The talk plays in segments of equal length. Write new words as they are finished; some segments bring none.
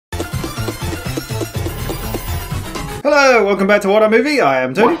Hello, welcome back to WhatAreMovie. I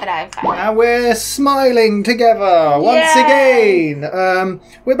am Tony. And we're smiling together once again.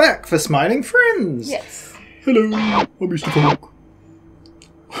 We're back for Smiling Friends. Yes. Hello, I'm Mr. Frog.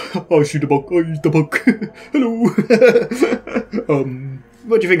 I shoot a bug, I use the bug. Hello.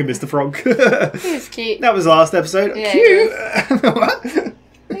 What do you think of Mr. Frog? He was cute. That was last episode. Yeah, cute. What?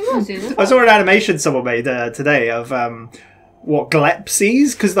 He was. I saw an animation someone made today of what Glep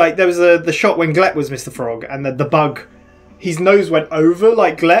sees, because like there was the shot when Glep was Mr. Frog and the bug, his nose went over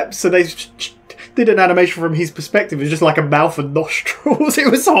like Glep, so they did an animation from his perspective. It was just like a mouth and nostrils.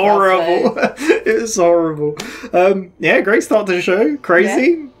 It was horrible. It was horrible. Yeah, great start to the show.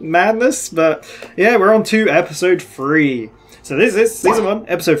 Crazy madness, but yeah, we're on to episode 3. So this is season 1,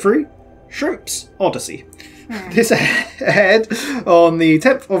 episode 3, Shrimp's Odyssey. This aired on the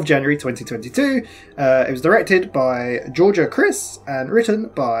 10th of January 2022. It was directed by Kriss and written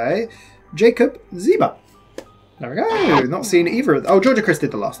by Jakub Zieba. There we go. Not seen either of them. Oh, Kriss did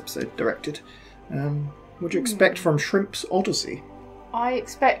the last episode, directed. What do you expect from Shrimp's Odyssey? I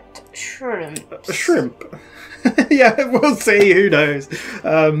expect shrimp. A shrimp. Yeah, we'll see. Who knows?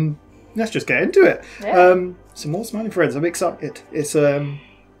 Let's just get into it. Yeah. Some more Smiling Friends. I'm excited. It's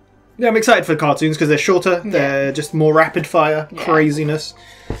yeah, I'm excited for the cartoons because they're shorter. They're just more rapid fire craziness.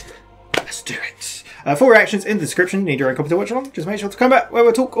 Let's do it. 4 reactions in the description. Need your own copy to watch along. Just make sure to come back where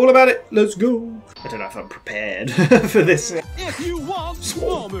we'll talk all about it. Let's go. I don't know if I'm prepared for this. If you want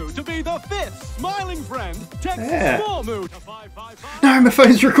Smallmoo to be the 5th Smiling Friend, text Smallmoo to 555. No, my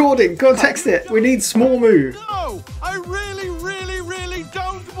phone's recording. Go on, text it. We need Smallmoo. No, I really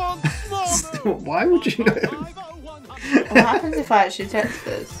don't want Smallmoo. Why would you know? What happens if I actually text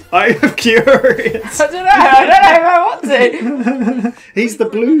this? I am curious. I don't know if I want to. He's the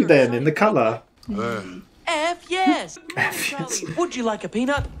blue then, in the colour. F yes. F yes. Would you like a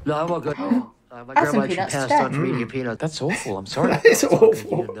peanut? No, I'm all good. My Have some grandma actually peanuts passed today. on for eating a peanut. That's awful. I'm sorry. It's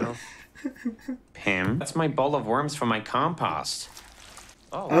awful. Pim, that's my bowl of worms for my compost.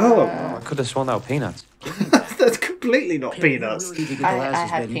 Oh. I could have sworn they were peanuts. That's completely not peanuts. You really need to get I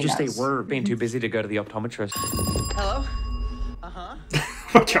glasses, had man. You just peanuts. say word. Being too busy to go to the optometrist. Hello?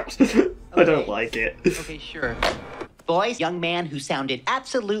 Oh, God. I don't like it. Okay, sure. Boys, young man who sounded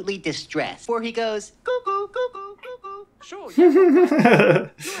absolutely distressed. Before he goes, goo-goo, goo-goo, goo-goo. Sure, yeah.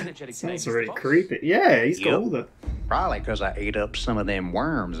 Sounds really creepy. Yeah, he's got all the... Probably because I ate up some of them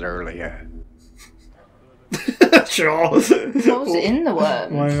worms earlier. Sure. What was in the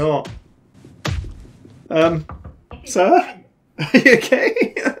worm? Why not? Sir? Are you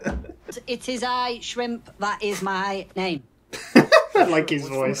okay? It is I, Shrimp, that is my name. I like his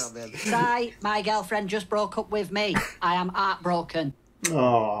voice. Sigh, my girlfriend just broke up with me. I am heartbroken.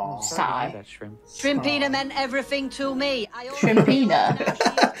 Aww. Sigh. That shrimp. Shrimpina meant everything to me.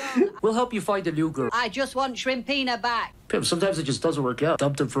 Shrimpina? We'll help you find a new girl. I just want Shrimpina back. Pim, sometimes it just doesn't work out.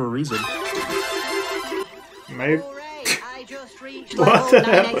 Dumped him for a reason. Maybe. Hooray, I just reached What level the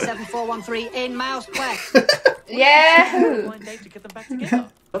hell? 987413 in Mouse Quest. Yeah. One day to get them back together.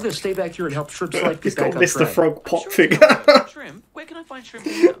 I'm going to stay back here and help Shrimp's life He's get got back on Mr. track. Frog pop Sure, figure. Shrimp? Where can I find shrimp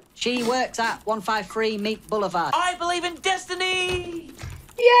here? She works at 153 Meat Boulevard. I believe in destiny.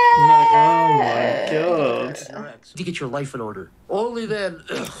 Yeah. Oh my God. To get your life in order. Only then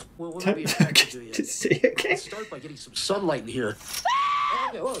will we be attracted to you. To see again. Let's start by getting some sunlight in here.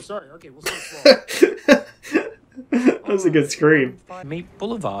 Okay, oh, sorry. Okay, we'll start small. That was a good scream. Meat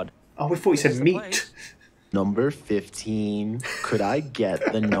Boulevard. Oh, we thought you said meat. Number 15. Could I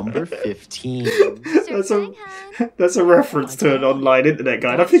get the number 15? That's a reference to an online internet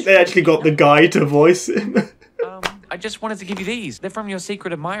guide. I think they actually got the guy to voice him. I just wanted to give you these. They're from your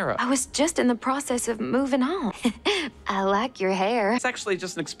secret admirer. I was just in the process of moving on. I like your hair. It's actually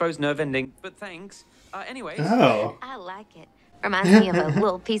just an exposed nerve ending, but thanks. Anyways. Oh. I like it. Reminds me of a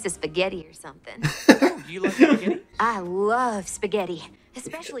little piece of spaghetti or something. Oh, you like spaghetti? I love spaghetti.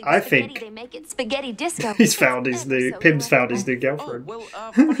 Especially I the spaghetti think they make at Spaghetti Disco. He's found his new... Pim's found his new Oh, girlfriend. well,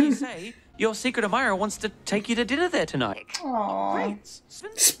 funny you say. Your secret admirer wants to take you to dinner there tonight. Aww. Great.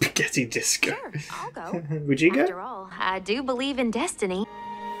 Spaghetti disco. Sure, I'll go. Would you After go? all, I do believe in destiny.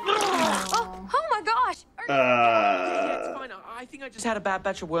 Oh my gosh! It's fine. I think I just had a bad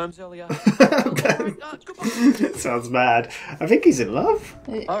batch of worms earlier. Goodbye. Sounds bad. I think he's in love.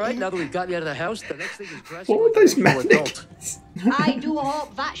 All right, now that we've got you out of the house, the next thing is dressing What were like a those real adult. mannequins? I do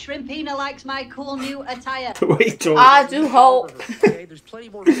hope that Shrimpina likes my cool new attire. Wait, I do hope. Okay, there's plenty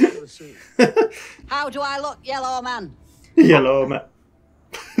more to see. How do I look, yellow man? Yellow man.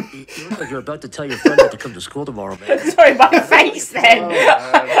 You look like you're about to tell your friend not to come to school tomorrow, man. Sorry, my face then.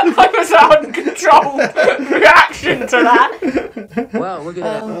 That was an uncontrolled reaction to that. Wow, look at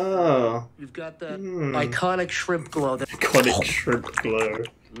that. Oh. You've got that iconic shrimp glow. Iconic shrimp glow.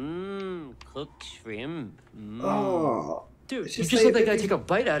 Cooked shrimp. Oh. Dude, you just just let like that a guy bit take a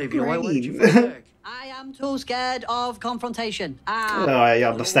bite out of you. Why wouldn't you green. fight back? I am too scared of confrontation. Oh, I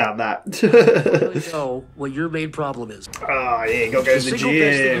understand that. You know what your main problem is. Oh, yeah, you gotta go to the single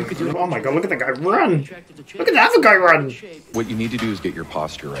best thing you gym. could do to Oh my god, look at that guy run! Attracted to Look at the other guy run! What you need to do is get your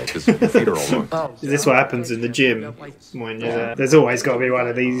posture right, because your feet are all wrong. Oh, Is this what happens in the gym when you're there? There's always got to be one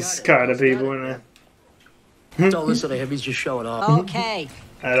of these kind of people in there. don't listen to him. He's just showing off. Okay.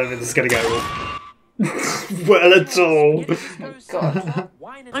 I don't think this is gonna go well. Well, at all. God.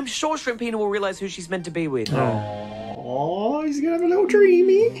 I'm sure Shrimpina will realize who she's meant to be with. Oh, he's gonna have a little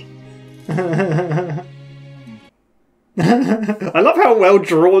dreamy. I love how well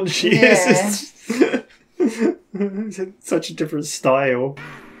drawn she is. It's such a different style.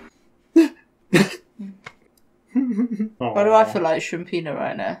 Why do I feel like Shrimpina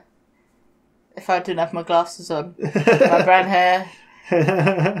right now? If I didn't have my glasses on, my brown hair.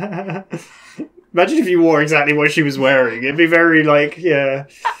 Imagine if you wore exactly what she was wearing. It'd be very like, yeah.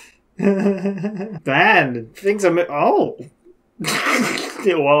 Man, things are... Oh!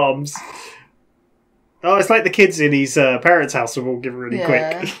 Little arms. Oh, it's like the kids in his parents' house are walking really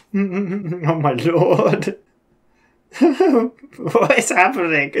quick. Oh my lord. What is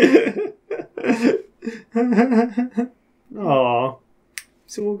happening? Oh,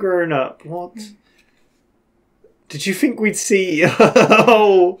 it's all grown up. What? Did you think we'd see...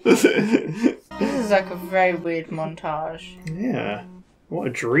 Oh! This is like a very weird montage. Yeah. What a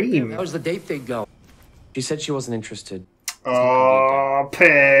dream. How's the date thing go? She said she wasn't interested. Oh,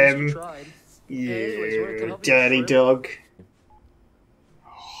 Pim. Tried. You dirty dog.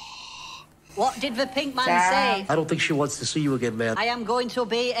 What did the pink man Damn. say? I don't think she wants to see you again, man. I am going to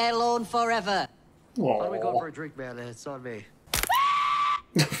be alone forever. Why don't we go Aww. for a drink, man? It's on me.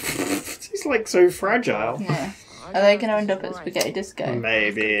 He's like so fragile. Yeah. Are they going to end up at Spaghetti Disco?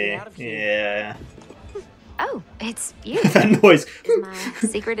 Maybe. Yeah. Oh, it's you. That noise. Is my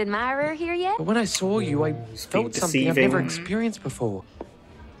secret admirer here yet? But when I saw you, I felt something I've never experienced before.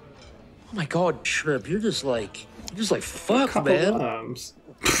 Oh my god. Shrimp, you're just like fuck, Couple man. worms.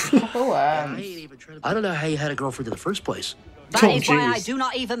 Oh, I ain't even trying to... I don't know how you had a girlfriend in the first place. That Oh, is why I jeez. do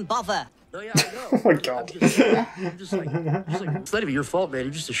not even bother. No, yeah, I know. Oh my god. I'm just like, it's not even your fault, man.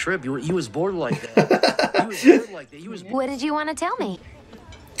 You're just a shrimp. You was born like that. You was born like that. You was. What did you want to tell me?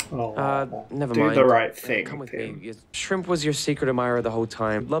 Oh, Never do mind. the right thing. Come with Pim. me. Shrimp was your secret admirer the whole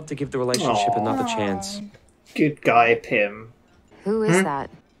time. Love to give the relationship another chance. Good guy, Pim. Who is that?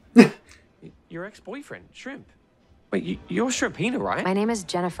 Your ex-boyfriend, Shrimp. Wait, you're Shrimpina, right? My name is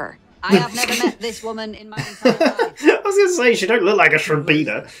Jennifer. I have never met this woman in my entire life. I was gonna say, she don't look like a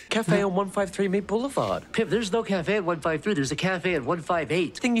shrimpina. Cafe on 153 Mid Boulevard. Pip, there's no cafe at 153. There's a cafe at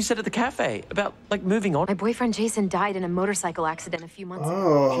 158. Thing you said at the cafe about, like, moving on. My boyfriend Jason died in a motorcycle accident a few months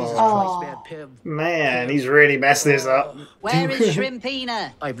ago. Oh, Christ, man, Pim. man, he's really messed this up. Where is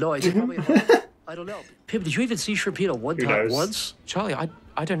Shrimpina? I have no idea. Probably I don't know. Pim, did you even see Shrimpina one Who time knows? once? Charlie, I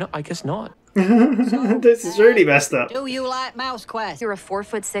don't know. I guess not. This is really messed up. Do you like Mouse Quest? You're a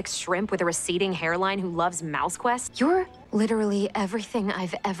 4'6" shrimp with a receding hairline who loves Mouse Quest. You're literally everything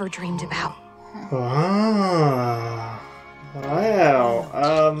I've ever dreamed about. Ah,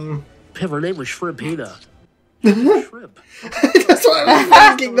 wow. Pim, her name was Shrimpina. Shrimp. That's what I was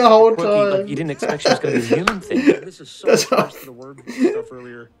thinking the whole Quirky, like, time. you didn't expect she was going to be a human thing. This is so close to the word stuff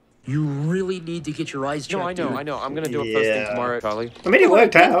earlier. You really need to get your eyes checked. No, I know, dude. I know. I'm going to do it first thing Yeah. tomorrow, Charlie. I mean, it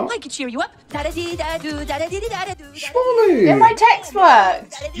worked out. I can cheer you up. Surely. Yeah, my text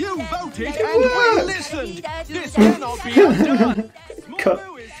worked. You voted and we listened. This cannot be undone. Cut.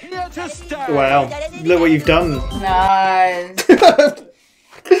 Smoru is here to stay. Wow, look what you've done. Nice.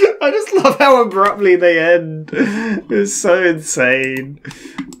 I just love how abruptly they end. It's so insane.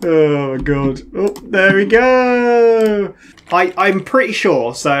 Oh my god. Oh, there we go. I'm pretty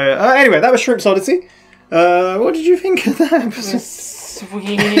sure. So anyway, that was Shrimp's Odyssey. What did you think of that?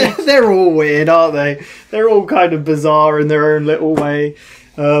 Sweet. They're all weird, aren't they? They're all kind of bizarre in their own little way.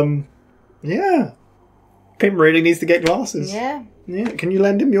 Yeah. Pim really needs to get glasses. Yeah, Yeah. Can you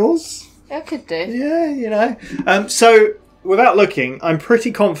lend him yours? I could do. Yeah, you know. So, without looking, I'm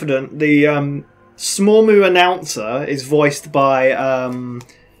pretty confident the Smallmoo announcer is voiced by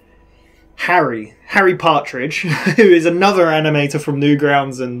Harry Partridge, who is another animator from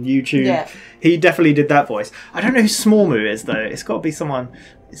Newgrounds and YouTube. Yeah. He definitely did that voice. I don't know who Smallmoo is, though. It's got to be someone...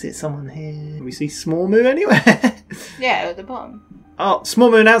 Is it someone here? Can we see Smallmoo anywhere? Yeah, at the bottom. Oh, Small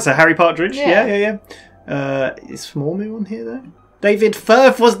Moo announcer, Harry Partridge. Yeah. Yeah. Is Small Moo on here though? David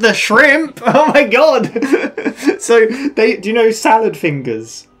Firth was the shrimp. Oh my god. So do you know salad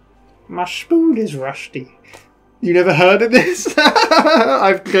fingers? My spoon is rusty. You never heard of this?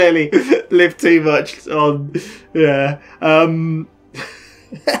 I've clearly lived too much on. Yeah.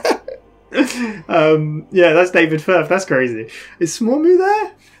 Yeah, that's David Firth. That's crazy. Is Small Moo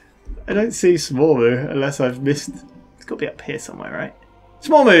there? I don't see Small Moo unless I've missed. It's got to be up here somewhere, right?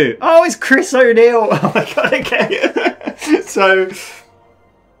 Small Moo. Oh, it's Kriss O'Neill. Oh my god. Okay. So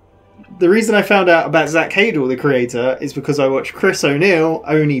the reason I found out about Zach Hadel, the creator, is because I watched Kriss O'Neill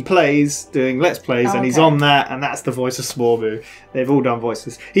only plays doing Let's Plays, and he's on that, and that's the voice of Small Moo. They've all done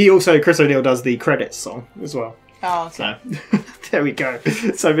voices. Kriss O'Neill does the credits song as well. Oh, okay. So there we go.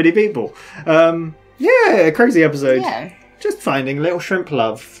 So many people. Yeah, crazy episode. Yeah. Just finding little shrimp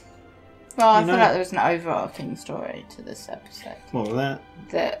love. Well, I feel like there was an overarching story to this episode. What was that?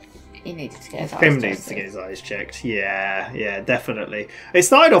 That he needed to get his eyes Pim needs to get his eyes checked. Yeah, definitely. It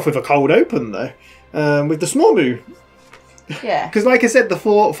started off with a cold open, though, with the Small Moo. Yeah. Because, like I said, the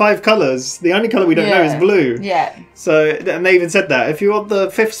 5 colours, the only colour we don't know is blue. Yeah. So, and they even said that. If you want the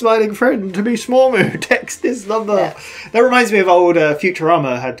 5th smiling friend to be Small Moo, text this number. Yeah. That reminds me of old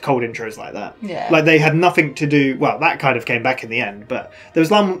Futurama had cold intros like that. Yeah. Like, they had nothing to do... Well, that kind of came back in the end, but there was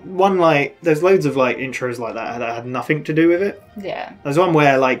one like... There's loads of, like, intros like that had nothing to do with it. Yeah. There's one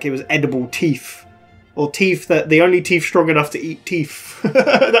where, like, it was edible teeth. Or teeth that... The only teeth strong enough to eat teeth.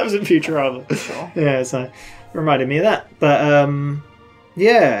 That was in Futurama. Sure. Yeah, so... Reminded me of that. But,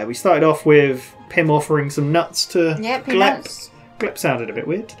 yeah, we started off with Pim offering some nuts to peanuts. Glep sounded a bit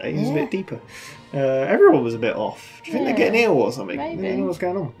weird today. He was a bit deeper. Everyone was a bit off. Do you think they're getting ill or something? Maybe. I don't know what's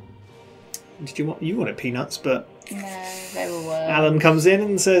going on. You wanted peanuts, but... No, they were worms. Alan comes in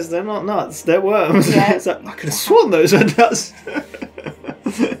and says, they're not nuts, they're worms. Yeah. It's like, I could have sworn those were nuts.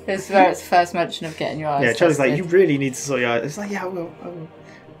 This is where it's the first mention of getting your eyes Yeah, Charlie's like, you really need to sort your eyes. It's like, yeah, I will.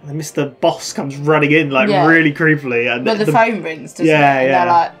 And Mr. Boss comes running in, like, really creepily. And but the phone rings, doesn't it? And they're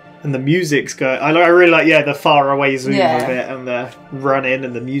like... And the music's going... I really like, the far away zoom of it, and the run in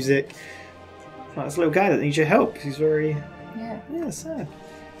and the music. Like, this little guy that needs your help. He's very... Yeah, sad.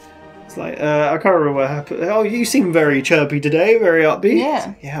 It's like, I can't remember what happened. Oh, you seem very chirpy today, very upbeat.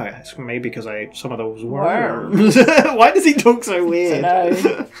 Yeah. Yeah, it's maybe because I ate some of those worms. Why does he talk so weird? I don't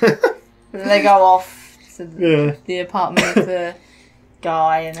know. They go off to the apartment of the...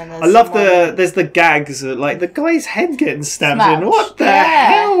 guy, and then there's I love there's the gags, like the guy's head getting stabbed in. What the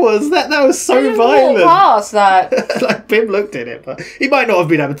hell was that? That was so violent. Past that. Like Pim looked at it, but he might not have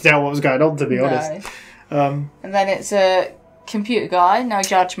been able to tell what was going on, to be honest. And then it's a computer guy, no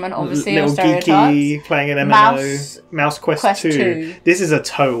judgment, obviously, little or stereotypes. geeky playing an MMO, Mouse Quest 2. This is a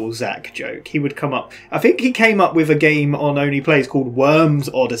total Zach joke. He would come up. I think he came up with a game on Only Plays called Worms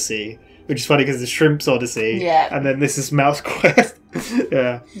Odyssey. Which is funny because the Shrimp's Odyssey, and then this is Mouse Quest.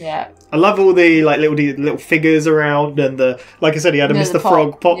 Yeah. I love all the like little figures around, and like I said, he had a Mr.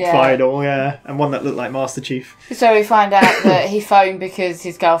 Frog pop final, and one that looked like Master Chief. So we find out that he phoned because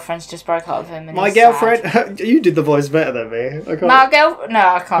his girlfriend's just broke up with him. And my girlfriend, you did the voice better than me. I can't. My girlfriend, no,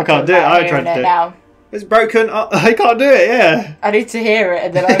 I can't. I can't do it. I tried to do it now. It's broken. I can't do it. Yeah. I need to hear it,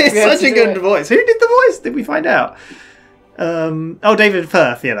 and then it's such a good voice. Who did the voice? Did we find out? David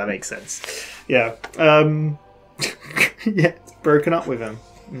Firth. Yeah, that makes sense. Yeah. Yeah, broken up with him.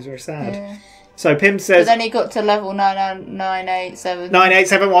 It was very sad. Yeah. So Pim says... But then he got to level 987...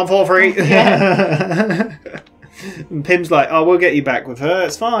 987143. Yeah. And Pim's like, oh, we'll get you back with her.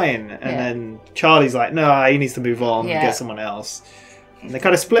 It's fine. And then Charlie's like, no, he needs to move on and get someone else. And they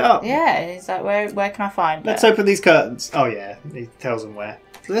kind of split up. Yeah, he's like, where can I find Let's open these curtains. Oh, yeah. He tells them where.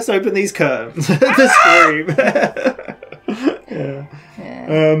 So let's open these curtains. The scream.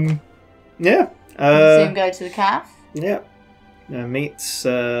 Yeah. See him go to the calf. Yeah. Meets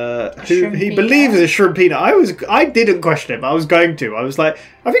who he believes is Shrimpina. I didn't question it, but I was going to. I was like,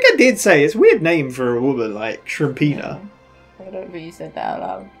 I think I did say it's a weird name for a woman, like Shrimpina. I don't think you said that out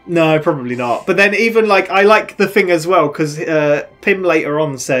loud. No, probably not. But then even like I like the thing as well because Pim later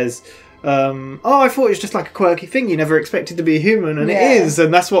on says. I thought it was just like a quirky thing you never expected to be a human, and it is,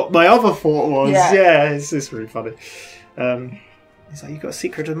 and that's what my other thought was. Yeah, it's really funny. He's like, you got a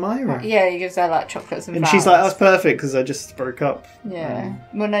secret admirer. Yeah, he gives her like chocolates and she's like, that's perfect because I just broke up. Yeah.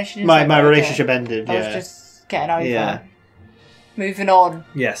 Well, no, she didn't. My relationship ended. I was just getting over. Yeah. Moving on.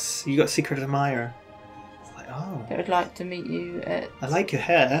 Yes, you got a secret admirer. It's like, oh. I would like to meet you at. I like your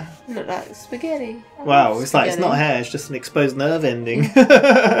hair. You look like spaghetti. Wow, it's like it's not hair; it's just an exposed nerve ending.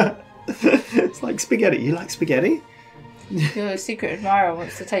 It's like spaghetti. You like spaghetti? Your secret admirer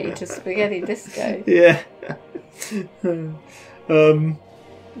wants to take you to spaghetti disco. Yeah.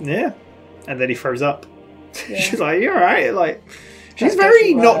 Yeah. And then he throws up. Yeah. She's like, "You're alright." Like, she's That's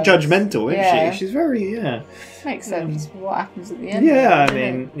very what not she was. judgmental, isn't Yeah. she? She's very Makes sense for what happens at the end. Yeah, I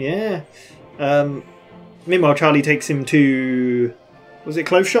doesn't mean, yeah. Meanwhile, Charlie takes him to. Was it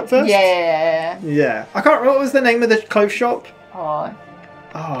clothes shop it? first? Yeah. Yeah. I can't remember what was the name of the clothes shop. Oh,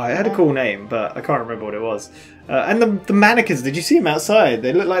 It had a cool name, but I can't remember what it was. And the mannequins, did you see them outside?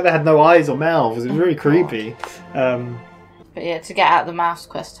 They looked like they had no eyes or mouths. It was really creepy. but yeah, to get out the mouse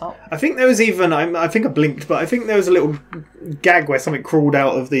quest top. I think there was even, I think I blinked, but I think there was a little gag where something crawled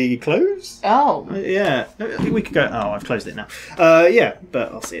out of the clothes. Oh. Yeah. We could go, I've closed it now. Yeah,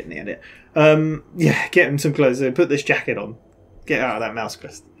 but I'll see it in the edit. Yeah, get him some clothes. Put this jacket on. Get out of that mouse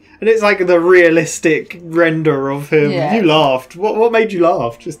quest. And it's like the realistic render of him. Yeah. You laughed. What made you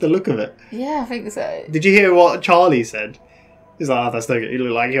laugh? Just the look of it. Yeah, I think so. Did you hear what Charlie said? He's like, that's no good. You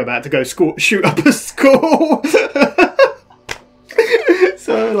look like you're about to go shoot up a school.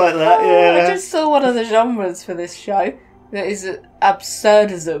 So like that, yeah. I just saw one of the genres for this show. That is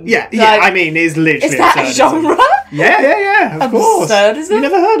absurdism. Yeah, Like, I mean, it's literally is that a absurdism. genre? Yeah, of course. Absurdism? You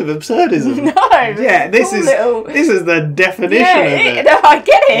never heard of absurdism? No. Yeah, this Cool is little- this is the definition of it. No, I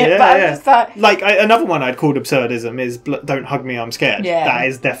get it, but I'm just like... Another one I'd called absurdism is "Don't hug me, I'm scared." Yeah. That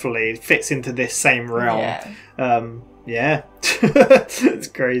is definitely fits into this same realm. Yeah. Yeah, it's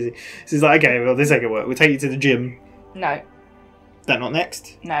crazy. So he's like, okay, well, this ain't gonna work. We'll take you to the gym. No. That not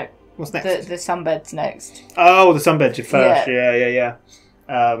next? No. What's next? The sunbed's next. Oh, the sunbed first. Yeah.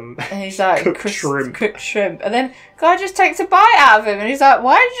 And he's like, Cooked shrimp. Cooked shrimp. And then guy just takes a bite out of him and he's like,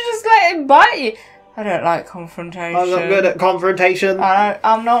 why did you just let him bite you? I don't like confrontation. I'm not good at confrontation.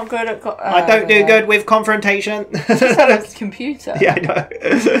 I'm not good at... I don't do good with confrontation. Just on a computer. Yeah, I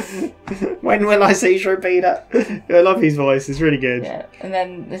know. When will I see Shrimpina? I love his voice. It's really good. Yeah. And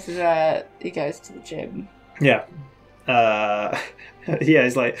then this is where he goes to the gym. Yeah. Yeah,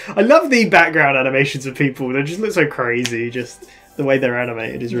 it's like... I love the background animations of people. They just look so crazy. Just the way they're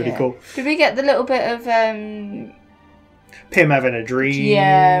animated is really cool. Did we get the little bit of... Him having a dream.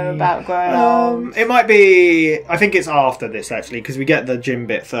 Yeah, about growing old. It might be... I think it's after this, actually, because we get the gym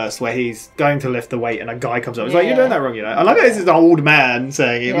bit first, where he's going to lift the weight and a guy comes up. He's like, you're doing that wrong, you know. I like that this is an old man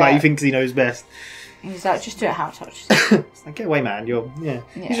saying it, like he thinks he knows best. He's like, just do it how I touch. It's like, get away, man.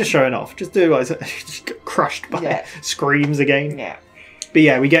 He's just showing off. Just do what just get crushed by screams again. Yeah. But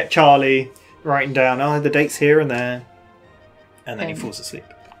yeah, we get Charlie writing down, the dates here and there. And then he falls asleep.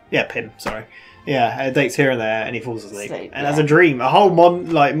 Yeah, Pim, sorry. Yeah, dates here and there, and he falls asleep. And has a dream. A whole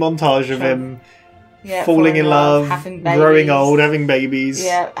montage of him falling in love, growing old, having babies.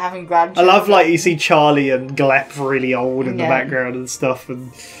 Yeah, having grandchildren. I love, like, you see Charlie and Glep really old in the background and stuff.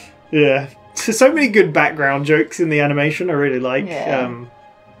 And yeah. So many good background jokes in the animation I really like. Yeah.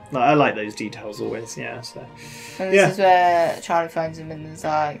 I like those details always, yeah. So. And this is where Charlie phones him and is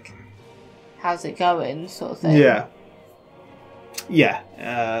like, how's it going, sort of thing. Yeah. Yeah.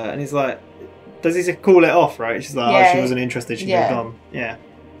 And he's like, does he call it off, right? She's like, she wasn't interested, she moved on. Yeah.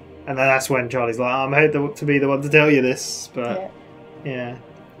 And then that's when Charlie's like, I'm here to be the one to tell you this, but yeah.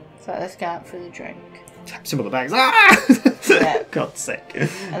 So let's go out for the drink. Taps him on the back. Ah! God's sake. And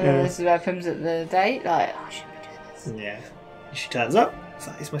then this is where Pim's at the date, like, I shouldn't be doing this. Yeah. She turns up. It's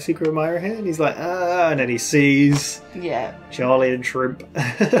like, is my secret admirer here? And he's like, and then he sees Charlie and Shrimp.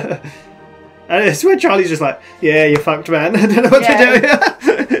 And it's where Charlie's just like, yeah, you fucked, man. I don't know what to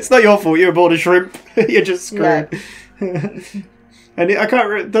do. It's not your fault. You're aboard a shrimp. You're just screwed. And I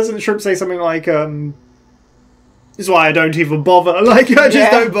can't. Doesn't Shrimp say something like, "This is why I don't even bother. Like, I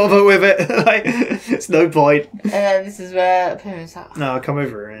just don't bother with it. Like, it's no point." And then this is where Pim is like, "No, come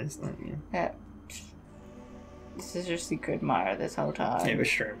over here." It's like, this is your secret admirer this whole time. It was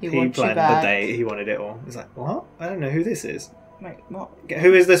Shrimp. He planned the date. He wanted it all. He's like, "What? I don't know who this is." Wait, what?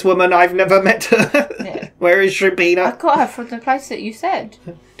 Who is this woman? I've never met her. Where is Shrimpina? I got her from the place that you said.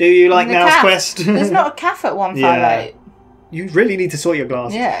 Do you like Mouse Quest? There's not a calf at 158. You really need to sort your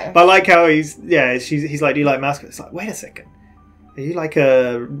glasses. Yeah. But I like how he's like, do you like Mouse Quest? It's like, wait a second. Are you like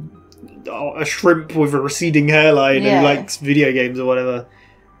a shrimp with a receding hairline who likes video games or whatever?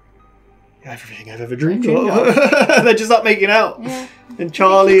 Everything I've ever dreamed of. They're just not making out. Yeah. And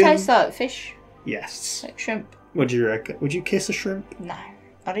Charlie. It tastes like fish. Yes. Like shrimp. What do you reckon? Would you kiss a shrimp? No.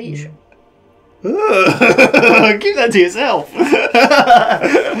 I'd eat shrimp. Keep that to yourself.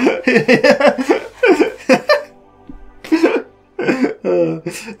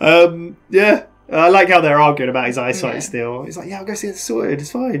 Yeah. I like how they're arguing about his eyesight still. He's like, yeah, I'll go see it sorted.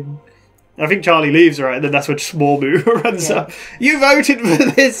 It's fine. I think Charlie leaves, right? And then that's when Smallmoo runs up. You voted for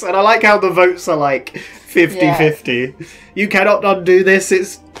this! And I like how the votes are like 50-50. You cannot undo this.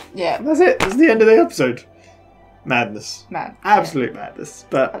 It's... Yeah. That's it. That's the end of the episode. Madness. Mad. Absolute madness.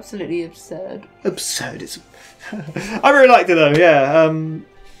 But absolutely absurd. Absurdism. I really liked it though, yeah.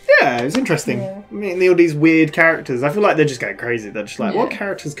 Yeah, it was interesting. Yeah. Meeting all these weird characters. I feel like they're just going crazy. They're just like, Yeah. what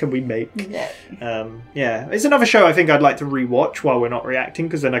characters can we make? Yeah. Yeah. It's another show I think I'd like to rewatch while we're not reacting,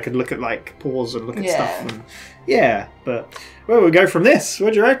 because then I could look at, like, pause and look at stuff. And, yeah, but where will we go from this?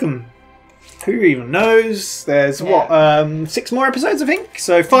 What do you reckon? Who even knows? There's, 6 more episodes, I think?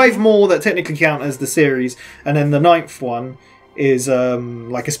 So 5 more that technically count as the series, and then the 9th one is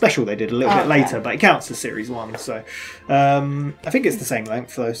like a special they did a little bit later, but it counts as series 1. So I think it's the same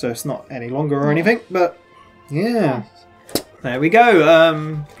length though, so it's not any longer or anything. But yeah, there we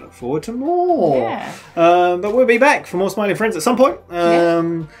go. Look forward to more. Yeah. But we'll be back for more Smiling Friends at some point.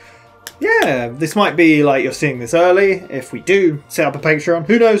 Yeah, this might be like you're seeing this early. If we do set up a Patreon,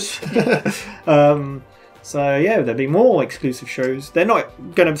 who knows? So yeah, there'll be more exclusive shows. They're not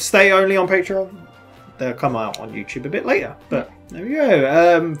going to stay only on Patreon. They'll come out on YouTube a bit later. But there we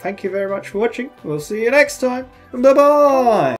go. Thank you very much for watching. We'll see you next time. Bye bye.